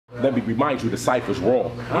Let me remind you, the cypher's raw.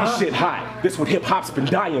 Shit hot, this what hip-hop's been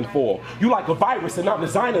dying for. You like a virus and I'm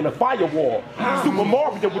designing a firewall. Super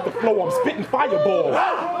Mario with the flow, I'm spitting fireballs.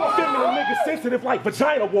 Feminine niggas sensitive like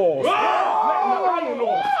vagina walls. Letting the iron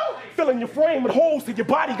off. Filling your frame with holes till your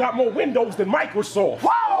body got more windows than Microsoft.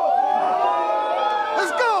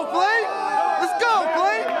 Let's go, Flay! Let's go,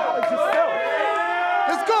 Flay!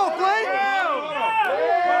 Let's go, Flay!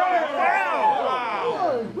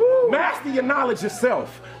 Master your knowledge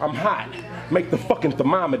yourself. I'm hot. Make the fucking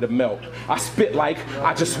thermometer melt. I spit like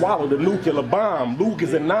I just swallowed a nuclear bomb.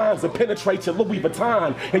 Lugas and nines that penetrate your Louis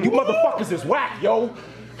Vuitton. And you motherfuckers is whack, yo.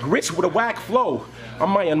 Rich with a whack flow.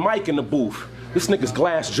 I'm Iron Mike in the booth. This nigga's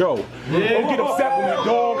Glass Joe. Don't get upset with me,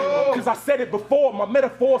 dog, cause I said it before, my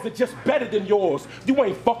metaphors are just better than yours. You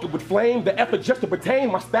ain't fucking with flame, the effort just to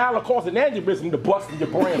pertain, my style will cause an aneurysm to bust in your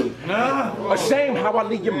brain. Ashamed how I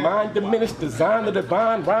leave your mind diminished, design the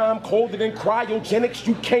divine rhyme, colder than cryogenics,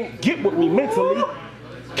 you can't get with me mentally.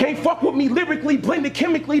 Can't fuck with me lyrically, blended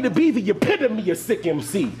chemically to be the epitome of sick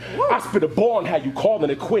MC. I spit a bar on how you calling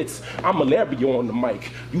it quits. I'm malaria on the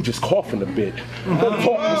mic, you just coughing a bit. Don't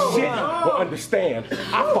talk this shit or understand.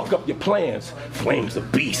 I fuck up your plans. Flame's a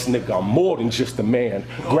beast, nigga, I'm more than just a man.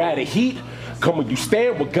 Grab the heat, come when you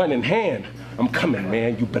stand with gun in hand. I'm coming,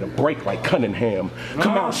 man, you better break like Cunningham.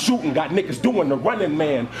 Come out shooting, got niggas doing the running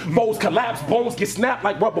man. Foes collapse, bones get snapped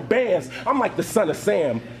like rubber bands. I'm like the son of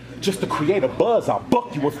Sam. Just to create a buzz, I'll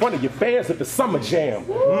buck you in front of your fans at the summer jam.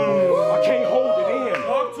 I can't hold it in.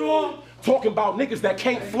 Talk to him. Talking about niggas that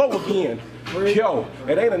can't flow again. Yo,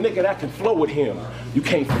 it ain't a nigga that can flow with him. You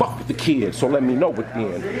can't fuck with the kid, so let me know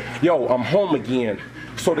within. Yo, I'm home again.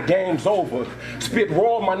 So the game's over. Spit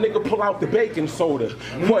raw, my nigga, pull out the baking soda.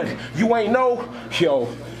 What, you ain't know? Yo,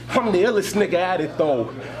 I'm the illest nigga at it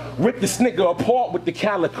though. Rip this nigga apart with the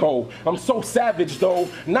calico. I'm so savage though,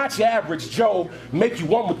 not your average Joe. Make you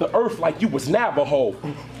one with the earth like you was Navajo.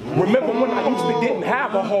 Remember when I used to didn't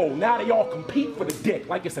have a hoe? Now they all compete for the dick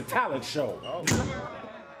like it's a talent show.